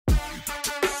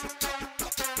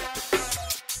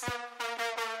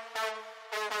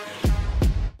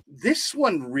this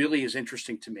one really is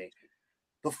interesting to me.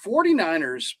 The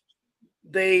 49ers,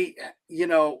 they,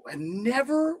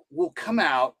 never will come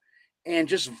out and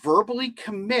just verbally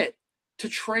commit to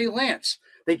Trey Lance.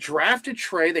 They drafted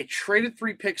Trey. They traded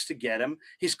 3 picks to get him.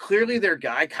 He's clearly their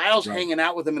guy. Kyle's hanging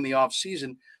out with him in the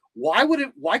offseason.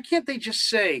 Why can't they just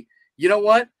say, you know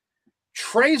what?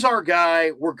 Trey's our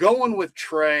guy. We're going with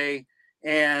Trey,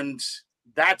 and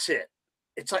that's it.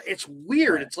 It's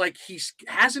weird. Right. It's like he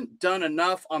hasn't done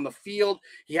enough on the field.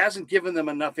 He hasn't given them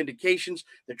enough indications.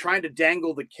 They're trying to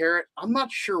dangle the carrot. I'm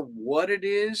not sure what it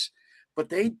is, but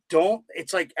they don't.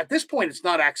 It's like at this point, it's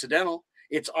not accidental.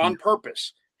 It's on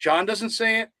purpose. John doesn't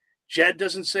say it. Jed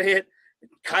doesn't say it.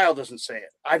 Kyle doesn't say it.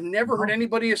 I've never heard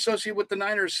anybody associated with the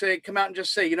Niners come out and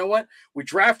just say, you know what? We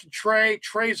drafted Trey.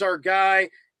 Trey's our guy.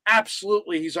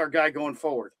 Absolutely, he's our guy going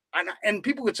forward. And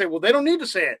people could say, well, they don't need to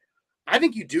say it. I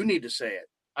think you do need to say it.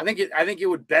 I think it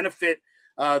would benefit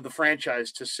the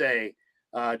franchise to say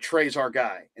Trey's our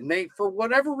guy. And they, for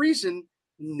whatever reason,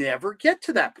 never get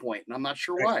to that point. And I'm not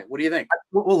sure why. What do you think?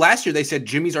 Well, last year they said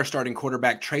Jimmy's our starting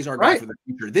quarterback. Trey's our guy for the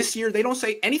future. This year they don't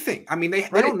say anything. I mean, they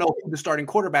don't know who the starting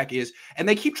quarterback is. And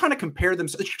they keep trying to compare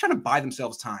themselves. They keep trying to buy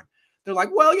themselves time. They're like,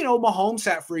 well, Mahomes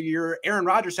sat for a year. Aaron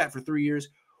Rodgers sat for 3 years.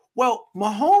 Well,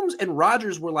 Mahomes and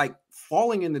Rodgers were like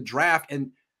falling in the draft,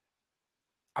 and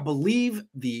I believe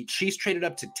the Chiefs traded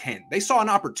up to 10. They saw an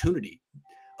opportunity.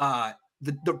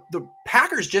 The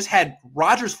Packers just had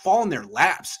Rodgers fall in their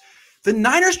laps. The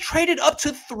Niners traded up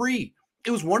to 3.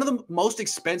 It was one of the most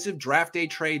expensive draft day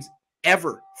trades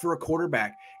ever for a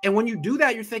quarterback. And when you do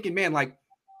that, you're thinking, man, like,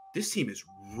 this team is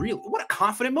really, what a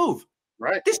confident move.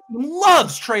 Right. This team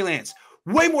loves Trey Lance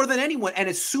way more than anyone. And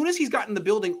as soon as he's gotten the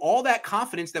building, all that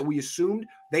confidence that we assumed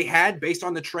they had based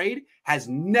on the trade has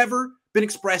never been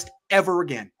expressed ever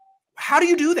again. How do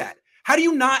you do that? How do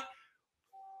you not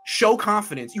show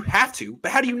confidence? You have to,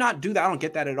 but how do you not do that? I don't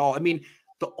get that at all. I mean,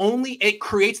 it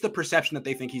creates the perception that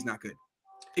they think he's not good.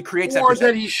 It creates that perception.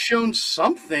 Or that he's shown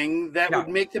something that would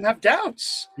make them have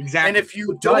doubts. Exactly. And if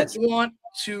you don't want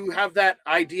to have that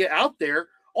idea out there,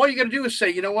 all you got to do is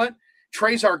say, you know what?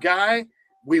 Trey's our guy.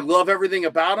 We love everything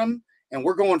about him, and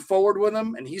we're going forward with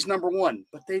him, and he's number one.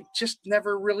 But they just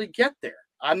never really get there.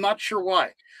 I'm not sure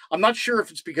why. I'm not sure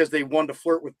if it's because they wanted to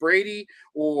flirt with Brady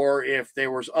or if there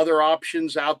was other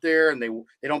options out there and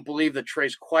they don't believe that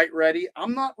Trey's quite ready.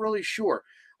 I'm not really sure.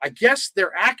 I guess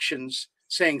their actions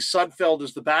saying Sudfeld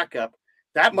is the backup,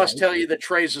 that must tell you that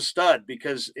Trey's a stud,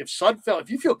 because if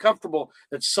you feel comfortable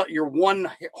that you're one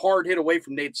hard hit away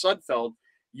from Nate Sudfeld,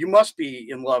 you must be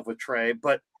in love with Trey.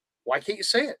 But why can't you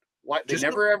say it? Why they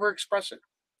never ever express it?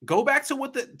 Go back to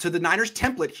the Niners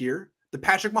template here, the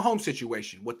Patrick Mahomes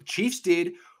situation. What the Chiefs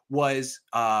did was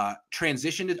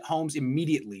transitioned Mahomes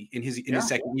immediately in his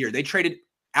second year. They traded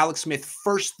Alex Smith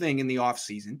first thing in the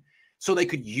offseason so they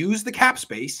could use the cap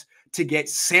space to get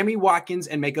Sammy Watkins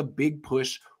and make a big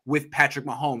push with Patrick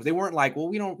Mahomes. They weren't like, well,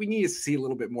 we need to see a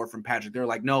little bit more from Patrick. They're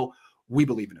like, no, we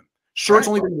believe in him. Sure, it's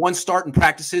only been one start in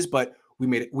practices, but we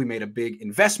made a big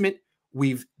investment.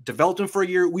 We've developed him for a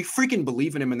year. We freaking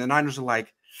believe in him. And the Niners are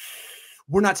like,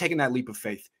 we're not taking that leap of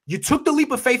faith. You took the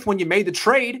leap of faith when you made the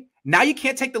trade. Now you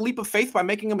can't take the leap of faith by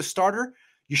making him a starter.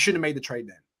 You shouldn't have made the trade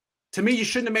then. To me, you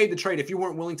shouldn't have made the trade if you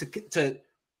weren't willing to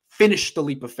finish the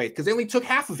leap of faith, because they only took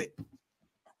half of it.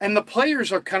 And the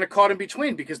players are kind of caught in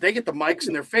between because they get the mics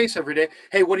in their face every day.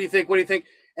 Hey, what do you think? What do you think?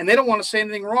 And they don't want to say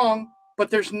anything wrong,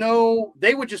 but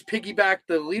they would just piggyback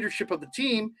the leadership of the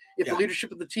team. If the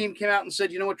leadership of the team came out and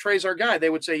said, you know what, Trey's our guy, they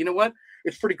would say, you know what,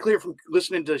 it's pretty clear from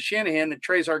listening to Shanahan that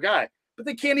Trey's our guy. But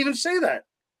they can't even say that.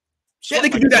 So they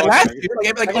could do that last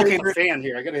year. I gotta hit the fan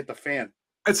here. I got to hit the fan.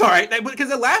 It's all right. Because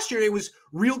last year it was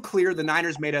real clear the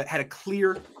Niners had a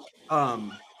clear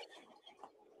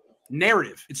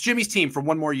narrative. It's Jimmy's team for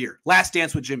one more year. Last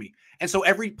dance with Jimmy. And so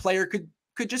every player could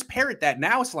just parrot that.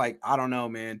 Now it's like, I don't know,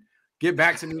 man. Get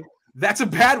back to me. That's a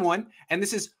bad one. And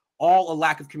this is all a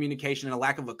lack of communication and a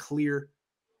lack of a clear.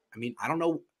 I don't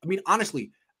know.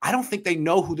 Honestly, I don't think they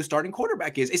know who the starting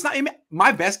quarterback is. It's not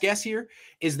my best guess here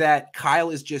is that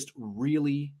Kyle is just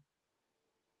really.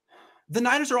 The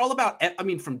Niners are all about,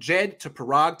 from Jed to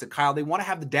Parag to Kyle, they want to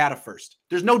have the data first.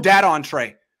 There's no data on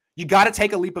Trey. You got to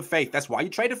take a leap of faith. That's why you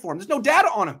traded for him. There's no data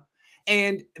on him.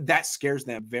 And that scares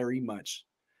them very much.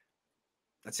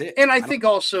 That's it. And I think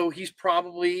also he's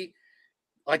probably,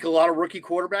 like a lot of rookie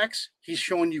quarterbacks, he's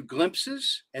showing you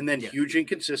glimpses and then huge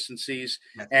inconsistencies.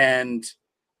 And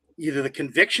either the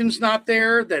conviction's not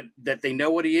there that they know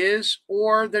what he is,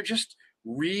 or they're just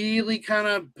really kind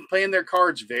of playing their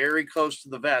cards very close to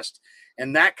the vest.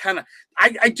 And that kind of –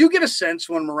 I do get a sense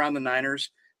when I'm around the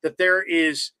Niners that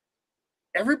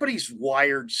everybody's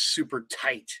wired super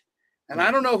tight. And I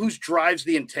don't know who drives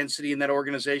the intensity in that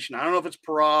organization. I don't know if it's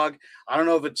Parag. I don't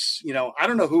know if it's, I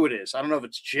don't know who it is. I don't know if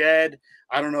it's Jed.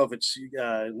 I don't know if it's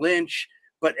Lynch.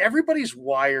 But everybody's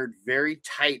wired very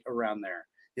tight around there.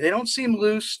 They don't seem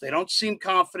loose. They don't seem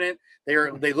confident.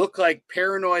 They look like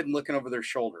paranoid and looking over their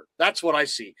shoulder. That's what I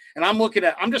see. And I'm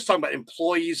just talking about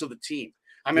employees of the team.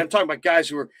 I mean, I'm talking about guys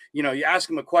who are, you ask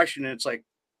them a question and it's like,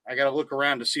 I got to look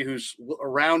around to see who's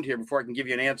around here before I can give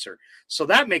you an answer. So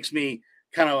that makes me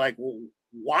kind of like, well,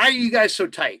 why are you guys so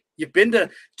tight? You've been to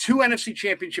 2 NFC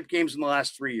championship games in the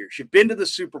last 3 years. You've been to the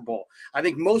Super Bowl. I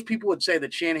think most people would say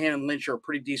that Shanahan and Lynch are a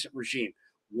pretty decent regime.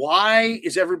 Why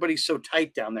is everybody so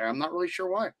tight down there? I'm not really sure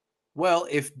why. Well,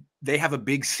 if they have a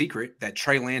big secret that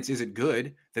Trey Lance isn't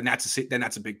good, then that's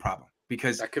a big problem.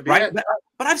 Because that could be it.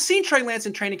 But I've seen Trey Lance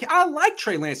in training camp. I like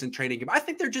Trey Lance in training camp. I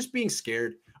think they're just being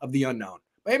scared of the unknown.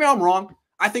 Maybe I'm wrong.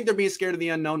 I think they're being scared of the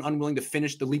unknown, unwilling to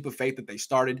finish the leap of faith that they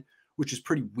started, which is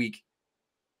pretty weak.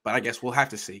 But I guess we'll have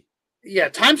to see. Yeah,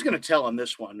 time's going to tell on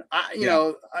this one.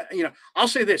 I'll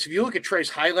say this: if you look at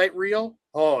Trey's highlight reel,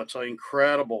 it's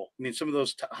incredible. I mean, some of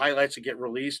those highlights that get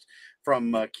released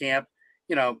from camp,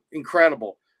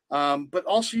 incredible. But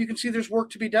also, you can see there's work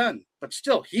to be done. But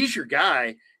still, he's your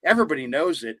guy. Everybody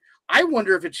knows it. I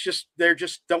wonder if it's just they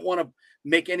just don't want to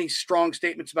make any strong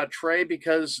statements about Trey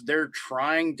because they're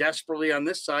trying desperately on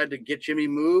this side to get Jimmy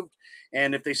moved.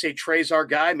 And if they say Trey's our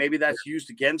guy, maybe that's used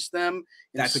against them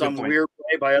in some weird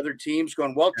way by other teams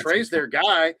going, well, Trey's their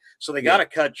guy, so they got to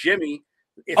cut Jimmy.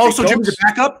 So Jimmy's a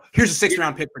backup? Here's a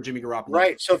 6th-round pick for Jimmy Garoppolo.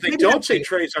 Right. So if they don't say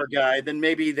Trey's our guy, then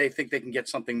maybe they think they can get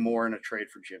something more in a trade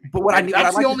for Jimmy. But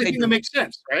that's the only thing that makes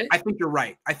sense, right? I think you're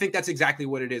right. I think that's exactly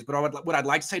what it is. But what I'd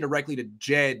like to say directly to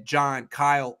Jed, John,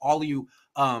 Kyle, all of you,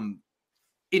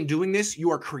 in doing this, you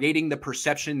are creating the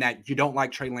perception that you don't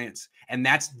like Trey Lance, and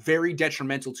that's very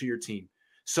detrimental to your team.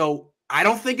 So I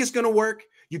don't think it's going to work.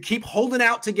 You keep holding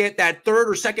out to get that 3rd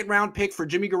or 2nd round pick for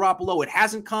Jimmy Garoppolo. It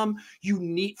hasn't come. You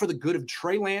need, for the good of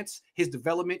Trey Lance, his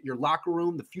development, your locker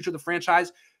room, the future of the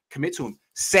franchise, commit to him.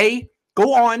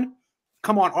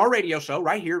 Come on our radio show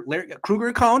right here, Larry Krueger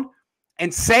and Cohn,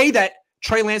 and say that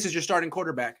Trey Lance is your starting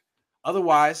quarterback.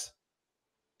 Otherwise,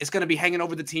 it's going to be hanging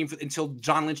over the team until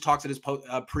John Lynch talks at his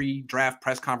pre-draft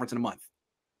press conference in a month.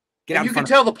 And you can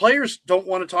tell the players don't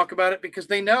want to talk about it because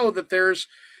they know that there's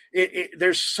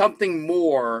something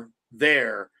more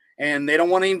there, and they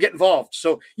don't want to even get involved.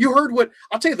 So you heard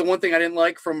I'll tell you the one thing I didn't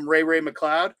like from Ray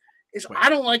McCloud is I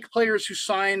don't like players who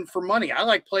sign for money. I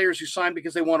like players who sign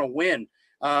because they want to win.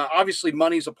 Obviously,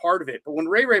 money's a part of it. But when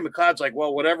Ray McCloud's like,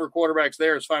 well, whatever quarterback's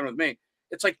there is fine with me.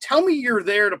 It's like, tell me you're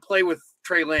there to play with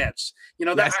Trey Lance.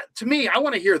 That to me, I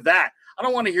want to hear that. I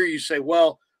don't want to hear you say,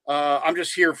 well, I'm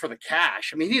just here for the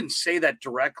cash. I mean, he didn't say that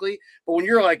directly, but when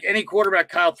you're like, any quarterback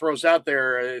Kyle throws out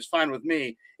there is fine with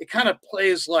me, it kind of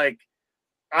plays like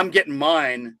I'm getting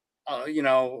mine.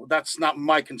 That's not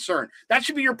my concern. That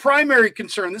should be your primary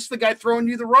concern. This is the guy throwing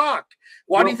you the rock.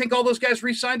 Why do you think all those guys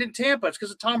re-signed in Tampa? It's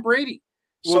because of Tom Brady.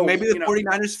 Well, maybe the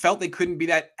 49ers felt they couldn't be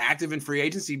that active in free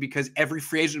agency because every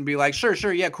free agent would be like, sure,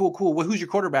 yeah, cool. Well, who's your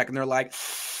quarterback? And they're like,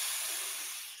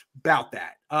 about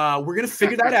that. We're going to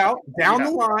figure that out down the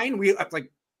line.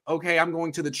 Okay, I'm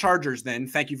going to the Chargers then.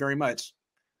 Thank you very much.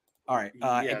 All right.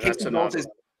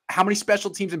 How many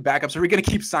special teams and backups are we going to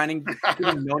keep signing?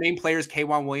 No-name players,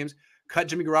 K'Wan Williams, cut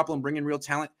Jimmy Garoppolo and bring in real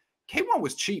talent. K'Wan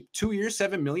was cheap. 2 years,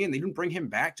 $7 million. They didn't bring him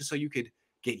back just so you could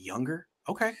get younger.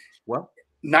 Okay, well.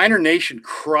 Niner Nation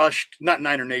crushed, not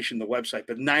Niner Nation, the website,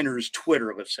 but Niners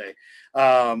Twitter, let's say,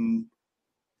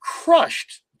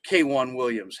 crushed K'Wan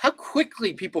Williams. How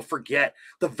quickly people forget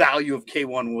the value of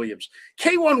K'Wan Williams.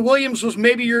 K'Wan Williams was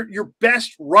maybe your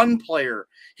best run player.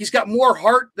 He's got more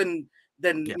heart than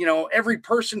every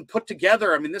person put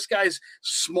together. I mean, this guy's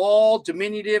small,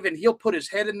 diminutive, and he'll put his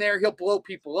head in there. He'll blow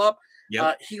people up.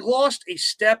 Yep. He lost a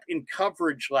step in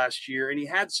coverage last year, and he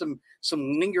had some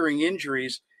lingering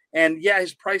injuries. And yeah,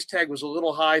 his price tag was a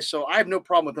little high, so I have no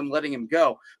problem with them letting him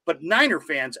go. But Niner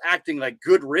fans acting like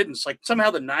good riddance, like somehow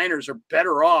the Niners are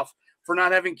better off for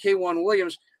not having K'Wan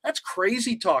Williams. That's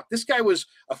crazy talk. This guy was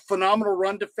a phenomenal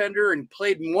run defender and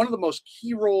played one of the most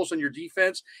key roles on your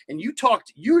defense. And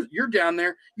you're down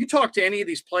there. You talk to any of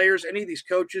these players, any of these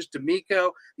coaches,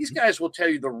 D'Amico, these guys will tell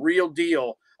you the real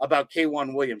deal about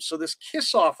K'Wan Williams. So this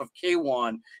kiss off of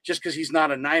K'Wan just because he's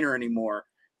not a Niner anymore,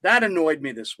 that annoyed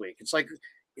me this week. It's like,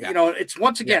 it's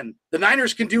once again, the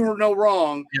Niners can do no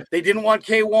wrong. Yeah. They didn't want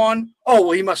K'Wan. Oh,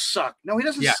 well, he must suck. No, he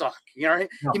doesn't suck. No.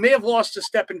 He may have lost a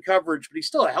step in coverage, but he's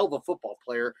still a hell of a football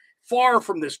player. Far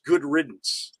from this good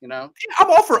riddance, I'm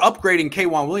all for upgrading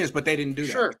K'Wan Williams, but they didn't do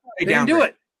that. Sure. They didn't do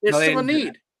it. It's still a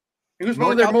need. He was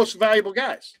one of their most valuable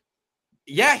guys.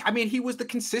 Yeah, I mean, he was the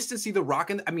consistency, the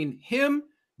rock. I mean, him,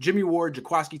 Jimmy Ward,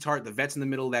 Jaquaski Tart, the vets in the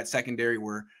middle of that secondary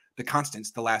were the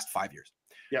constants the last 5 years.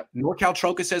 Yep. NorCal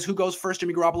Troca says, who goes first,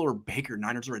 Jimmy Garoppolo or Baker?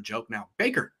 Niners are a joke now.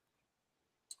 Baker.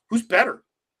 Who's better?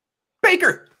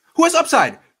 Baker. Who has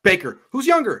upside? Baker. Who's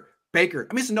younger? Baker.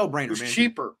 I mean, it's a no-brainer, Who's man.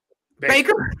 cheaper?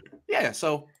 Baker. Yeah,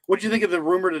 so. What do you think of the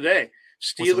rumor today?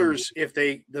 Steelers,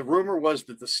 the rumor was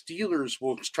that the Steelers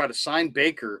will try to sign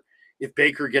Baker if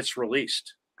Baker gets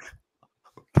released.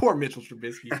 Poor Mitchell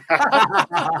Trubisky.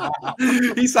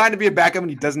 He signed to be a backup and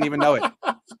he doesn't even know it.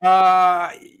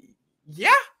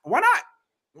 Yeah, why not?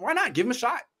 Why not? Give him a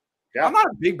shot. Yeah. I'm not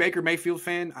a big Baker Mayfield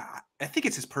fan. I think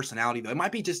it's his personality, though. It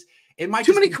might just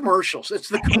too many commercials. It's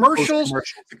the commercials.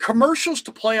 The commercials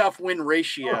to playoff win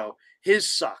ratio.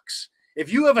 His sucks.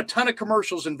 If you have a ton of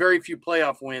commercials and very few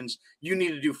playoff wins, you need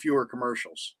to do fewer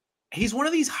commercials. He's one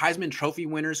of these Heisman Trophy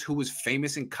winners who was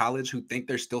famous in college who think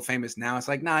they're still famous now. It's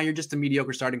like, nah, you're just a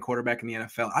mediocre starting quarterback in the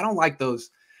NFL. I don't like those.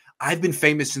 I've been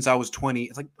famous since I was 20.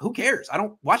 It's like, who cares? I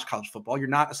don't watch college football. You're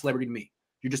not a celebrity to me.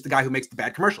 You're just the guy who makes the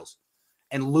bad commercials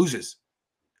and loses.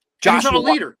 He's not a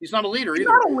leader. He's not a leader either.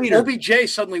 Not a leader. OBJ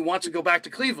suddenly wants to go back to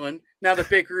Cleveland now that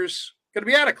Baker's going to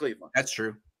be out of Cleveland. That's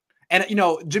true. And,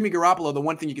 Jimmy Garoppolo, the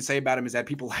one thing you can say about him is that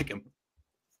people like him.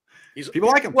 People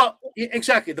like him. Well,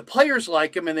 exactly. The players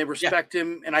like him and they respect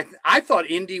him. And I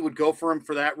thought Indy would go for him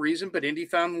for that reason, but Indy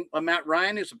found Matt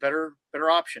Ryan is a better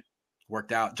option.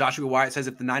 Worked out. Joshua Wyatt says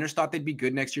if the Niners thought they'd be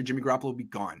good next year, Jimmy Garoppolo would be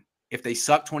gone. If they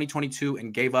suck 2022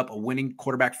 and gave up a winning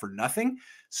quarterback for nothing,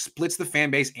 splits the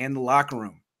fan base and the locker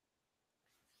room.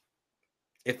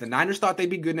 If the Niners thought they'd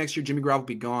be good next year, Jimmy Garoppolo would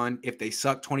be gone. If they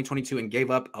suck 2022 and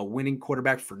gave up a winning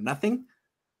quarterback for nothing,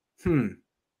 Okay.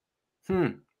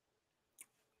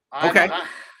 I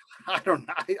don't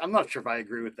know. I'm not sure if I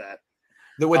agree with that.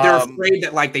 They're afraid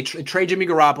that they trade Jimmy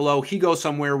Garoppolo, he goes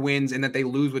somewhere, wins, and that they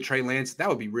lose with Trey Lance. That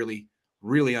would be really,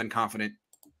 really unconfident.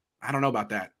 I don't know about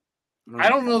that. I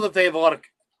don't know that they have a lot of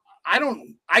 – I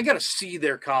got to see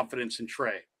their confidence in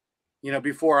Trey,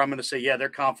 before I'm going to say, yeah, they're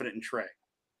confident in Trey.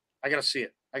 I got to see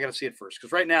it. I got to see it first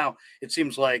because right now it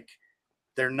seems like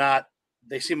they're not –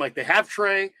 they seem like they have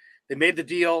Trey. They made the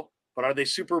deal, but are they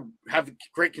have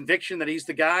great conviction that he's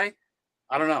the guy?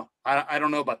 I don't know. I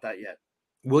don't know about that yet.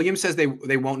 Williams says they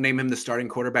won't name him the starting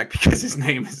quarterback because his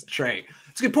name is Trey.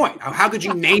 It's a good point. How could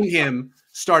you name him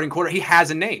starting quarterback? He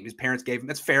has a name. His parents gave him.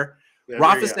 That's fair. Yeah,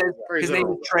 Rafa says his name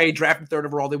is Trey, drafted third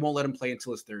overall. They won't let him play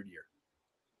until his third year.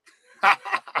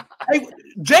 Hey,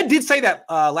 Jed did say that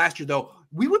last year, though.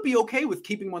 We would be okay with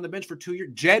keeping him on the bench for 2 years.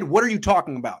 Jed, what are you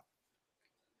talking about?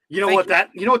 You know what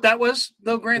that was,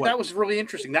 though, Grant? What? That was really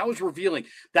interesting. That was revealing.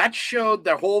 That showed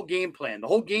their whole game plan. The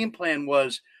whole game plan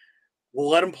was, we'll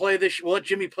let him play this. We'll let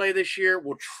Jimmy play this year.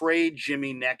 We'll trade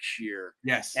Jimmy next year.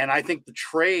 Yes. And I think the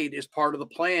trade is part of the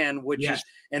plan, which is,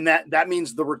 and that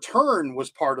means the return was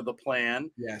part of the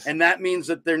plan. Yes. And that means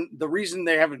that the reason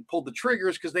they haven't pulled the trigger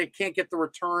is because they can't get the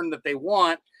return that they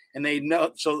want. And they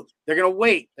know, so they're going to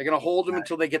wait. They're going to hold him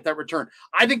until they get that return.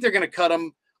 I think they're going to cut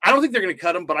him. I don't think they're going to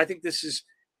cut him, but I think this is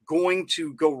going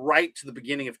to go right to the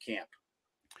beginning of camp.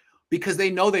 Because they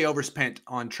know they overspent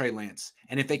on Trey Lance.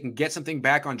 And if they can get something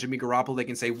back on Jimmy Garoppolo, they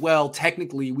can say, well,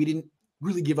 technically, we didn't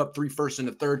really give up 3 firsts and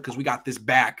a third because we got this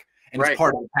back. And it's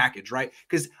part of the package, right?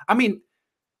 Because, I mean,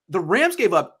 the Rams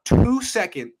gave up 2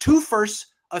 firsts,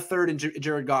 a third, and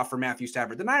Jared Goff for Matthew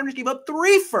Stafford. The Niners gave up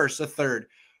 3 firsts, a third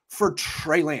for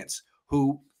Trey Lance,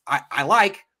 who I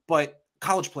like, but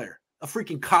college player. A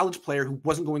freaking college player who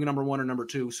wasn't going number 1 or number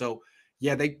 2. So,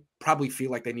 yeah, they probably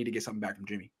feel like they need to get something back from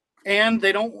Jimmy. And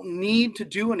they don't need to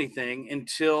do anything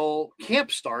until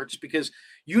camp starts because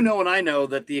and I know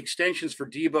that the extensions for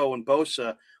Debo and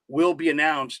Bosa will be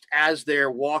announced as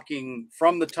they're walking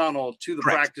from the tunnel to the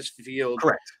practice field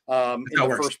in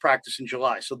the first practice in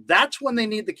July. So that's when they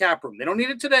need the cap room. They don't need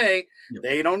it today. Yep.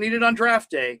 They don't need it on draft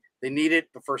day. They need it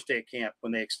the first day of camp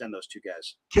when they extend those 2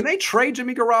 guys. Can they trade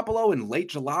Jimmy Garoppolo in late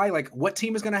July? Like, what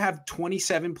team is going to have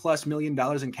 $27+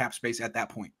 million in cap space at that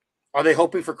point? Are they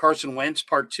hoping for Carson Wentz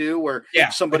part 2 where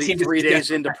somebody 3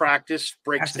 days into practice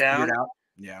breaks down?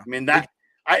 Yeah. I mean,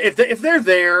 if they're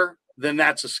there, then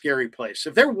that's a scary place.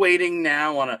 If they're waiting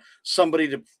now on somebody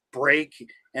to break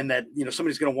and that,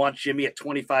 somebody's going to want Jimmy at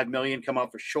 $25 million come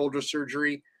off of shoulder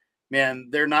surgery, man,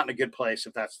 they're not in a good place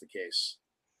if that's the case.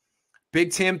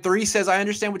 Big Tim 3 says, I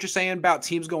understand what you're saying about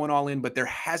teams going all in, but there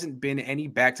hasn't been any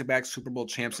back-to-back Super Bowl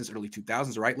champs since early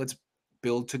 2000s, right? Let's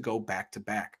build to go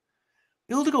back-to-back.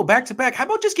 Build to go back-to-back. How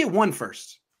about just get 1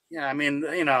 first? Yeah, I mean,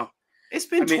 it's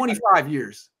been 25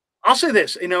 years. I'll say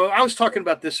this. I was talking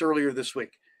about this earlier this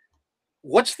week.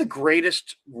 What's the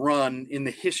greatest run in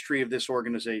the history of this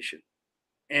organization?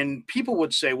 and people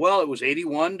would say, well, it was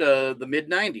 81 to the mid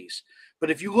 90s. But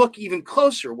if you look even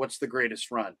closer, what's the greatest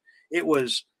run? It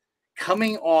was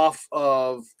coming off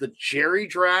of the Jerry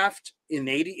draft in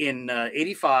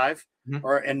 85,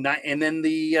 and then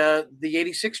the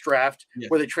 86 draft,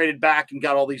 where they traded back and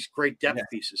got all these great depth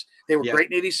pieces. They were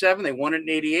great in 87. They won it in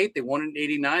 88. They won it in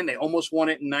 89. They almost won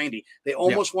it in 90. They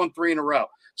almost won 3 in a row.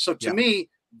 So to me,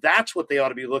 that's what they ought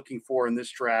to be looking for in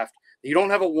this draft. You don't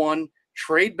have a 1,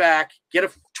 trade back, get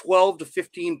a 12 to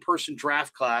 15 person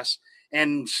draft class,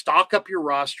 and stock up your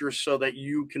roster so that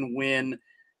you can win,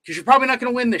 because you're probably not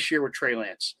going to win this year with Trey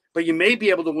Lance, but you may be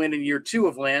able to win in year 2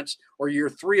 of Lance or year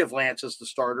 3 of Lance as the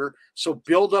starter. So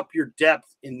build up your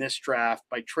depth in this draft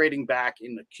by trading back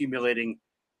and accumulating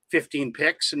 15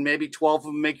 picks, and maybe 12 of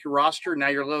them make your roster. Now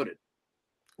you're loaded.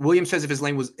 William says if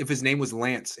his name was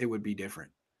Lance, it would be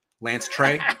different. Lance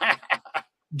Trey.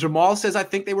 Jamal says, I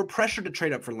think they were pressured to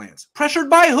trade up for Lance. Pressured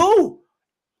by who?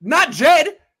 Not Jed.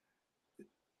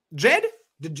 Jed?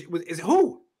 Is it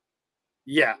who?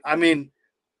 Yeah, I mean,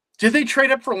 did they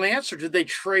trade up for Lance, or did they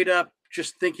trade up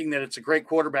just thinking that it's a great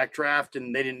quarterback draft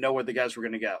and they didn't know where the guys were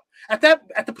going to go? At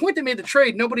the point they made the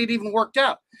trade, nobody had even worked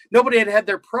out. Nobody had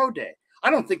their pro day. I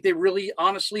don't think they really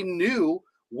honestly knew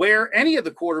where any of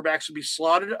the quarterbacks would be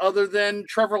slotted, other than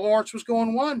Trevor Lawrence was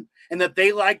going 1, and that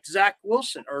they liked Zach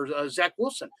Wilson.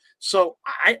 So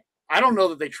I don't know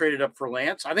that they traded up for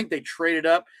Lance. I think they traded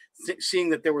up seeing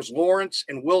that there was Lawrence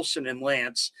and Wilson and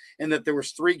Lance, and that there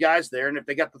was 3 guys there. And if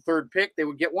they got the 3rd pick, they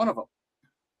would get one of them.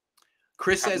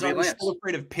 Chris says, are they still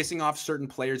afraid of pissing off certain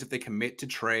players if they commit to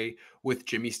Trey with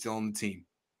Jimmy still on the team?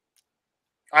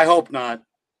 I hope not.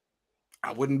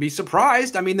 I wouldn't be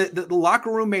surprised. I mean, the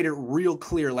locker room made it real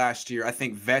clear last year. I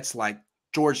think vets like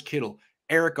George Kittle,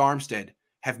 Eric Armstead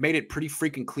have made it pretty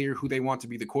freaking clear who they want to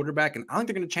be the quarterback, and I think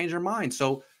they're going to change their mind.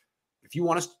 So if you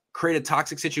want to create a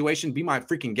toxic situation, be my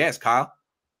freaking guest, Kyle. I'm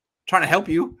trying to help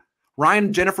you.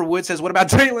 Ryan Jennifer Wood says, what about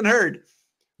Jalen Hurd?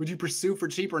 Would you pursue for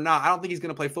cheap or not? I don't think he's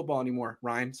going to play football anymore,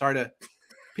 Ryan. Sorry to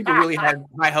 – people really had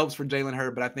high hopes for Jalen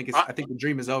Hurd, but I think the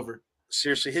dream is over.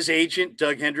 Seriously, his agent,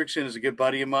 Doug Hendrickson, is a good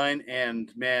buddy of mine.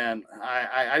 And, man,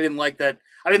 I didn't like that.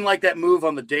 I didn't like that move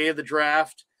on the day of the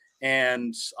draft,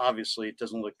 and obviously it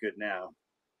doesn't look good now.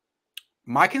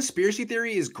 My conspiracy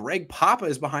theory is Greg Papa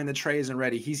is behind the Trey isn't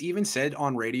ready. He's even said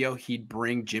on radio he'd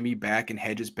bring Jimmy back and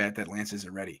hedge his bet that Lance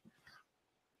isn't ready.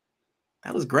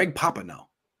 That was Greg Papa, no.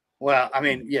 Well, I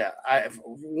mean, yeah. I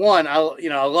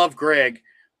love Greg,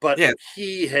 but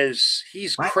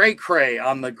he's cray-cray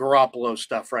on the Garoppolo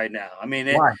stuff right now. I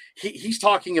mean, he's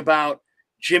talking about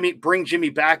bring Jimmy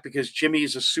back because Jimmy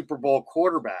is a Super Bowl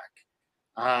quarterback.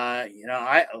 I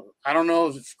don't know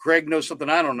if Greg knows something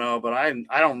I don't know, but I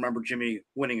don't remember Jimmy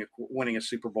winning a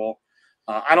Super Bowl.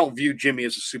 I don't view Jimmy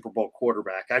as a Super Bowl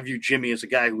quarterback. I view Jimmy as a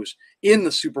guy who was in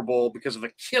the Super Bowl because of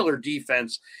a killer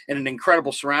defense and an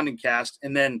incredible surrounding cast,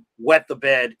 and then wet the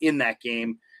bed in that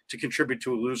game to contribute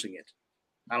to losing it.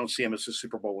 I don't see him as a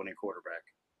Super Bowl winning quarterback.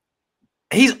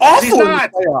 He's awful in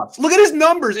the playoffs. Look at his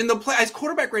numbers in the play. His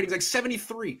quarterback rating's like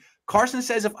 73. Carson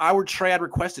says, if I were Trey, I'd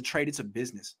request a trade. It's a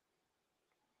business.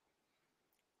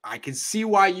 I can see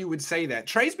why you would say that.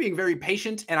 Trey's being very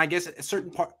patient, and I guess a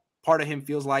certain part of him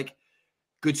feels like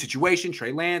good situation.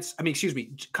 Trey Lance,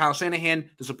 Kyle Shanahan,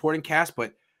 the supporting cast,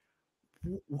 but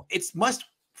it must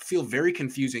feel very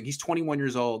confusing. He's 21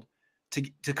 years old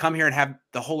to come here and have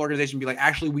the whole organization be like,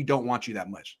 actually, we don't want you that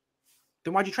much.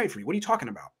 Then why'd you trade for me? What are you talking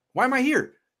about? Why am I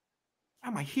here? Why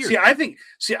am I here?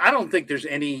 I don't think there's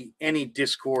any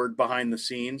discord behind the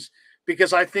scenes,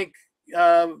 because I think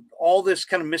all this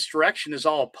kind of misdirection is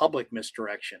all public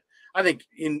misdirection. I think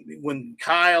when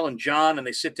Kyle and John and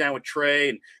they sit down with Trey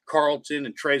and Carlton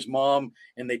and Trey's mom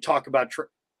and they talk about Trey,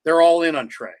 they're all in on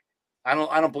Trey. I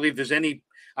don't believe there's any.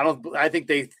 I think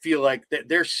they feel like that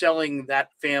they're selling that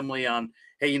family on,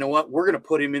 hey, you know what? We're going to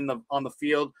put him on the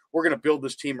field. We're going to build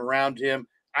this team around him.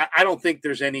 I don't think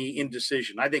there's any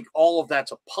indecision. I think all of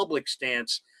that's a public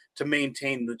stance to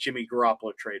maintain the Jimmy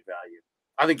Garoppolo trade value.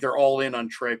 I think they're all in on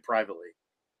Trey privately.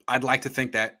 I'd like to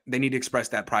think that they need to express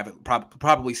that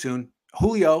probably soon.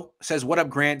 Julio says, what up,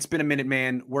 Grant? It's been a minute,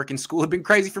 man. Work and school have been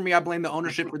crazy for me. I blame the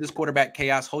ownership for this quarterback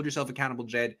chaos. Hold yourself accountable,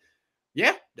 Jed.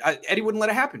 Yeah, Eddie wouldn't let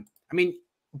it happen. I mean,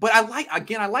 but I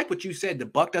like what you said. The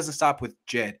buck doesn't stop with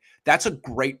Jed. That's a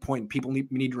great point. People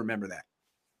need to remember that.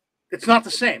 It's not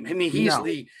the same. I mean,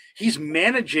 he's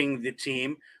managing the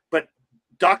team, but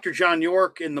Dr. John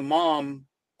York and the mom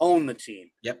own the team.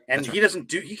 Yep. And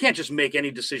he can't just make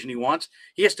any decision he wants.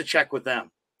 He has to check with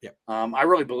them. Yep. I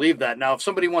really believe that. Now, if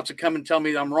somebody wants to come and tell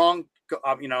me I'm wrong,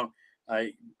 I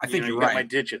think you're right. My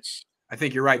digits. I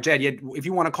think you're right, Jed. If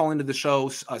you want to call into the show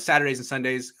Saturdays and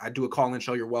Sundays, I do a call-in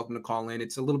show. You're welcome to call in.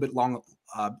 It's a little bit long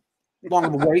of a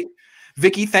wait.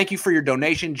 Vicky, thank you for your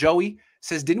donation. Joey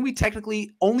says, didn't we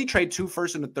technically only trade 2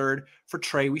 firsts and a third for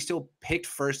Trey? We still picked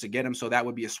first to get him, so that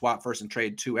would be a swap first and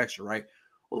trade 2 extra, right?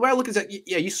 Well, the way I look at that,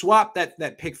 yeah, you swapped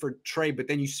that pick for Trey, but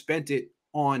then you spent it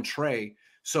on Trey.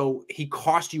 So he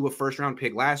cost you a first-round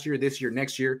pick last year, this year,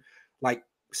 next year. Like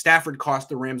Stafford cost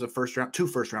the Rams 2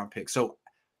 first-round picks. So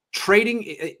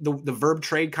trading, the verb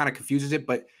trade kind of confuses it,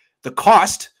 but the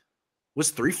cost was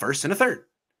 3 firsts and a third,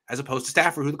 as opposed to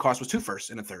Stafford, who the cost was 2 firsts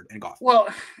and a third in Goff. Well,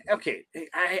 okay,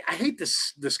 I hate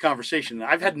this conversation.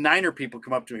 I've had Niner people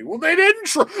come up to me. Well, they didn't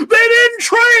trade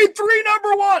 3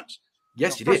 number 1s.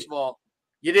 Yes, you did. First of all,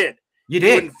 you did. You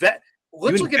did.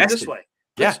 Let's look at it this way.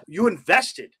 Yeah, you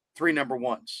invested 3 number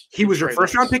 1s. He was your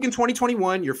first-round pick in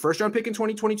 2021, your first-round pick in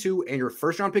 2022, and your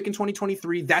first-round pick in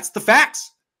 2023. That's the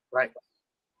facts. Right.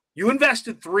 You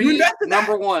invested 3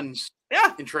 number 1s.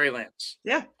 Yeah, in Trey Lance.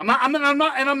 Yeah, I'm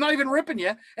not even ripping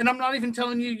you, and I'm not even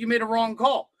telling you made a wrong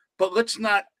call. But let's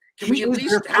not. Can we at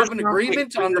least have an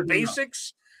agreement on the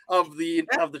basics of the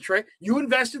trade? You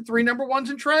invested 3 number 1s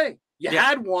in Trey. You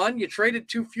had 1. You traded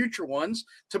 2 future ones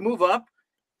to move up.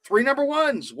 3 number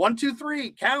 1s. 1, 2,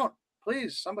 3. Count,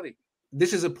 please, somebody.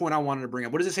 This is a point I wanted to bring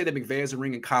up. What does it say that McVay has a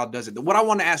ring and Kyle doesn't? What I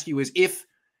want to ask you is if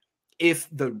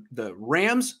the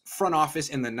Rams front office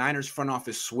and the Niners front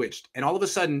office switched, and all of a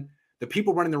sudden the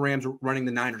people running the Rams are running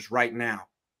the Niners right now,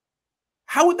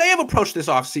 how would they have approached this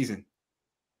offseason?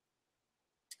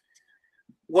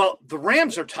 Well, the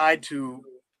Rams are tied to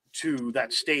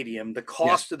that stadium, the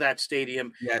cost of that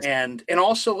stadium, and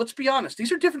also, let's be honest,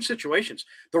 these are different situations.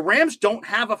 The Rams don't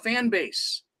have a fan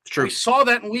base. It's true. We saw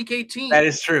that in Week 18. That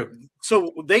is true.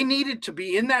 So they needed to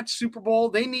be in that Super Bowl.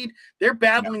 They're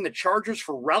battling the Chargers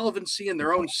for relevancy in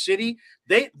their own city.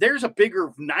 There's a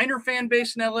bigger Niner fan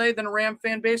base in LA than a Ram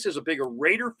fan base. There's a bigger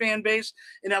Raider fan base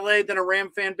in LA than a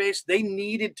Ram fan base. They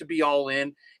needed to be all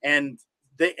in, and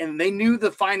they knew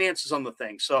the finances on the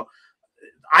thing. So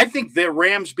I think the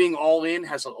Rams being all in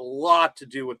has a lot to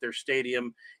do with their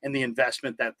stadium and the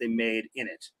investment that they made in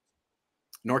it.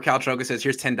 NorCal Troga says,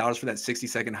 here's $10 for that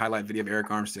 60-second highlight video of Eric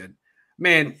Armstead.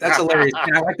 Man, that's hilarious.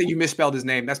 And I like that you misspelled his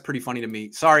name. That's pretty funny to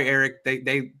me. Sorry, Eric.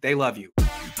 They love you.